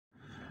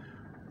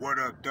What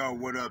up, though?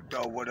 What up,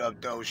 though? What up,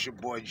 though? It's your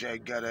boy Jay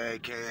Gutter,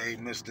 aka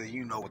Mr.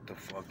 You know what the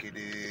fuck it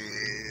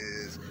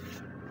is.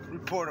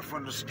 Reporter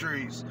from the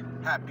streets.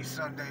 Happy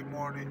Sunday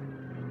morning.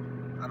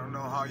 I don't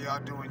know how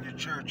y'all doing your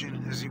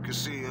churching. As you can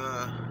see,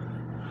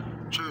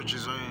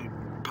 churches ain't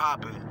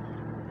popping.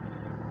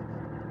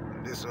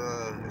 It's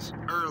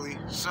early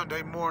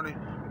Sunday morning.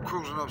 I'm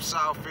cruising up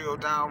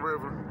Southfield,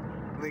 downriver,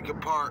 Lincoln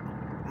Park,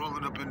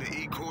 rolling up in the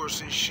E-course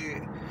and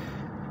shit.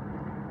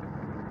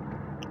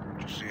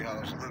 You see how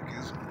it's looking.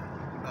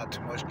 Not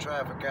too much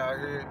traffic out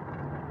here.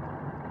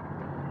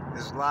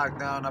 This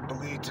lockdown, I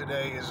believe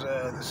today is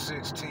the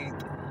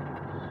 16th,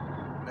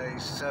 May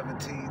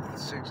 17th,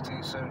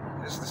 16th,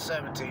 17th. It's the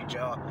 17th,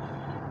 y'all.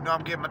 You know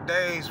I'm getting my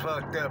days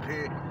fucked up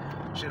here.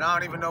 Shit, I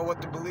don't even know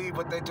what to believe,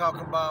 what they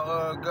talking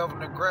about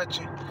Governor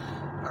Gretchen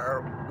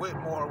or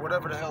Whitmore,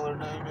 whatever the hell her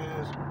name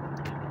is.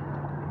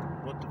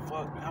 What the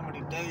fuck? How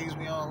many days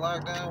we on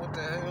lockdown? What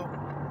the hell?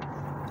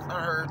 I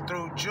heard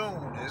through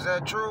June. Is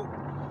that true?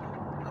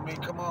 I mean,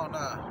 come on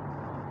now.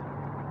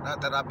 Not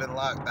that I've been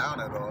locked down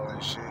at all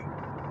and shit.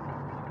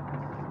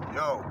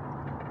 Yo,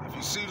 if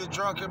you see the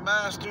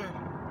Drunkinmaster,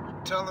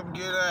 tell him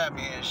get at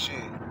me and shit.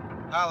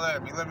 Holler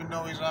at me, let me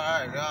know he's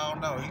alright. I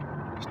don't know.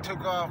 He took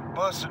off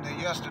busting it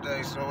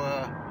yesterday, so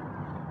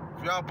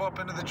if y'all bump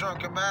into the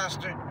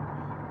Drunkinmaster,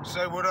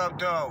 say what up,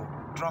 though.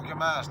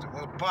 Drunkinmaster,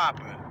 what's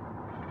poppin'?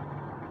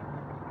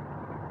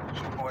 It's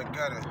your boy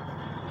Gutter.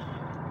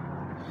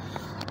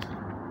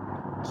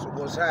 So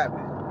what's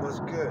happening? What's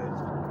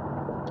good?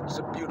 It's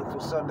a beautiful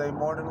Sunday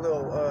morning, a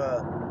little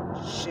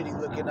shitty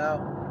looking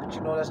out, but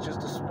you know that's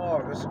just the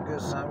smog. That's a good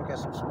sign. We got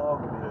some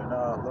smog in here.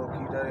 Nah, low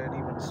key, that ain't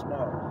even the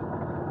smog.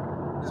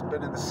 It's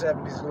been in the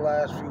 70s the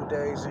last few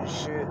days and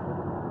shit.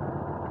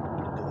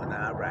 We've been doing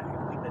alright.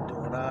 We've been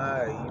doing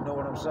alright. You know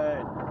what I'm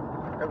saying?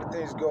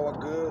 Everything's going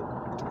good.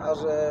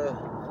 How's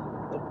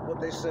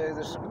what they say?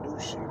 There's some new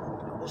shit.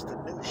 What's the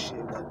new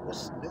shit?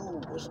 What's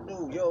new? What's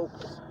new, yo?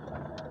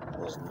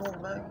 What's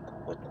new, man?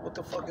 What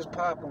the fuck is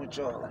popping with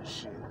y'all and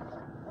shit?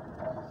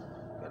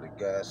 Gotta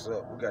gas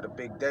up. We got a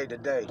big day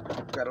today.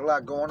 Got a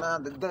lot going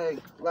on today.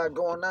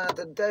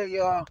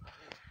 Y'all.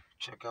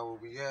 Check out where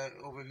we at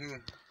over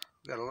here.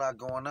 We got a lot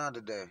going on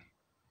today.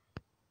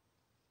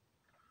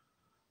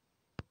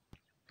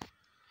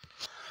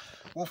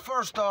 Well,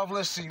 first off,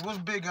 let's see. What's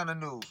big on the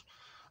news?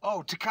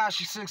 Oh,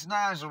 Tekashi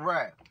 6ix9ine's a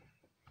rat.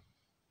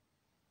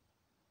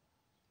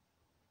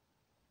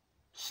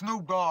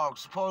 Snoop Dogg,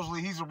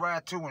 supposedly he's a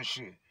rat too and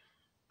shit.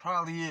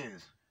 Probably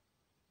is.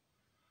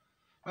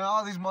 Man,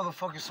 all these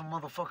motherfuckers some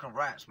motherfucking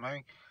rats,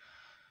 man.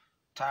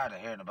 Tired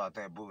of hearing about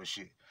that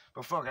bullshit.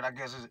 But fuck it, I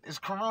guess it's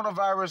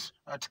coronavirus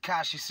or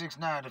Tekashi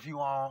 6ix9ine if you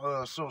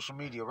on social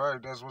media,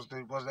 right? That's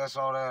that's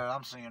all that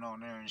I'm seeing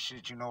on there and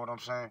shit, you know what I'm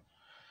saying?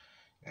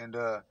 And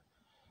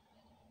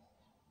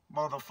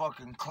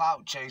motherfucking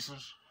clout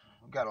chasers.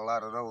 We got a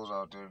lot of those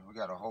out there. We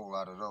got a whole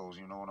lot of those,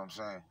 you know what I'm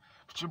saying?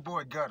 But your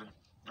boy Gutter,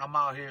 I'm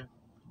out here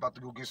about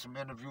to go get some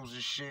interviews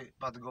and shit.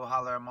 About to go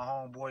holler at my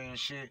homeboy and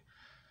shit.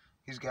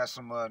 He's got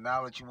some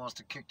knowledge he wants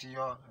to kick to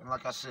y'all. And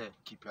like I said,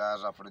 keep your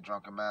eyes out for the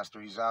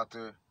Drunkinmaster. He's out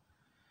there.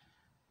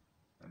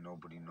 And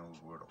nobody knows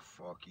where the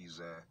fuck he's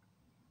at.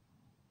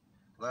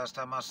 Last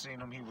time I seen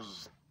him,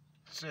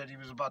 said he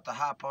was about to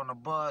hop on the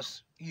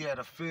bus. He had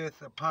a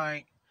fifth, a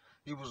pint.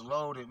 He was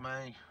loaded,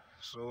 man.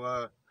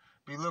 So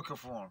be looking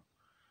for him.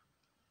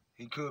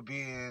 He could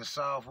be in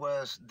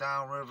Southwest,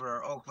 Downriver,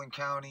 or Oakland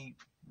County,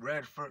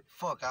 Redford.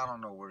 Fuck, I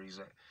don't know where he's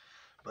at.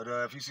 But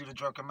if you see the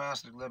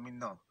Drunkinmaster, let me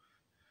know.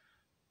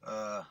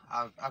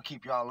 I'll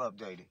keep y'all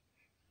updated.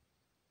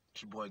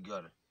 It's your boy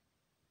Gutter,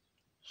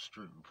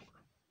 street reporter.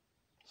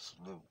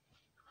 Salute.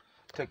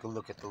 Take a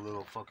look at the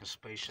little fucking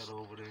space shuttle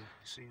over there. You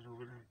see it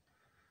over there?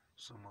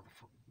 Some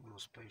motherfucking little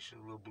space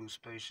shuttle, little blue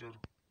space shuttle.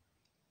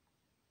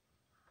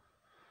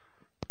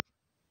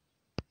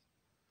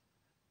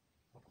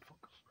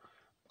 Motherfucker.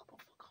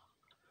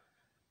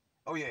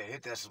 Oh yeah,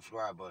 hit that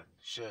subscribe button.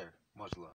 Share. Much love.